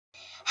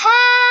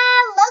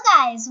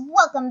guys,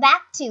 welcome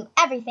back to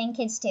Everything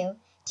Kids Tube.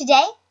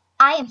 Today,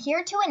 I am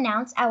here to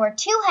announce our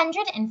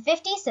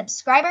 250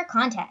 subscriber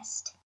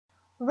contest.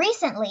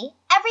 Recently,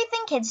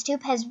 Everything Kids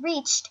Tube has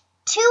reached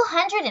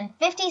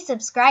 250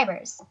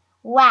 subscribers.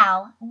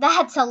 Wow,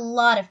 that's a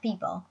lot of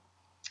people.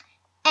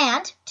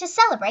 And to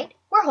celebrate,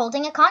 we're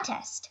holding a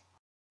contest.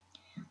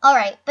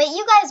 Alright, but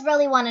you guys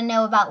really want to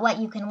know about what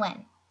you can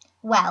win.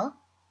 Well,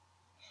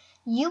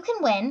 you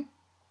can win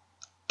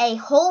a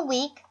whole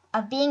week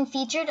of being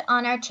featured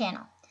on our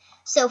channel.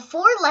 So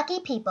 4 lucky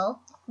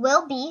people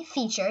will be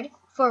featured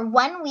for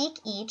 1 week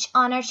each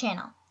on our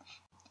channel.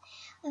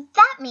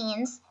 That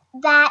means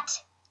that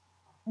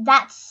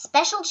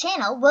special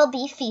channel will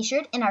be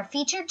featured in our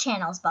featured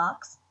channels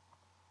box.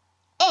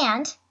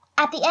 And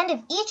at the end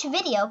of each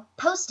video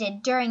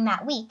posted during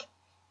that week,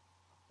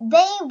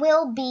 they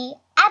will be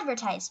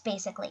advertised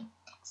basically,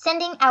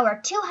 sending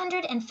our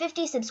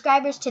 250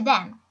 subscribers to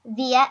them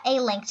via a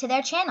link to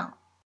their channel.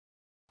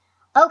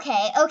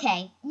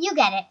 Okay, you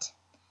get it.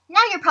 Now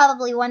you're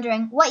probably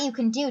wondering what you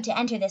can do to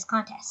enter this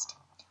contest.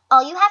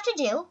 All you have to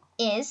do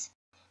is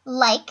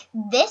like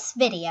this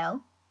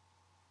video,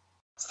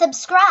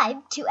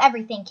 subscribe to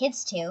Everything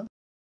Kids Tube,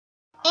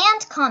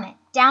 and comment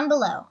down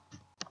below.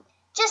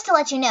 Just to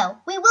let you know,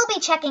 we will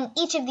be checking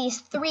each of these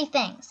 3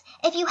 things.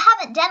 If you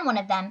haven't done one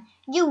of them,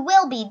 you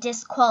will be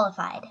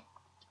disqualified.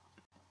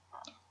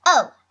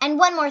 Oh, and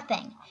one more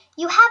thing.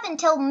 You have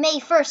until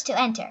May 1st to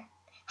enter.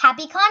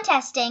 Happy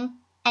contesting,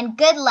 and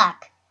good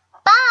luck.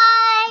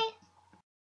 Bye!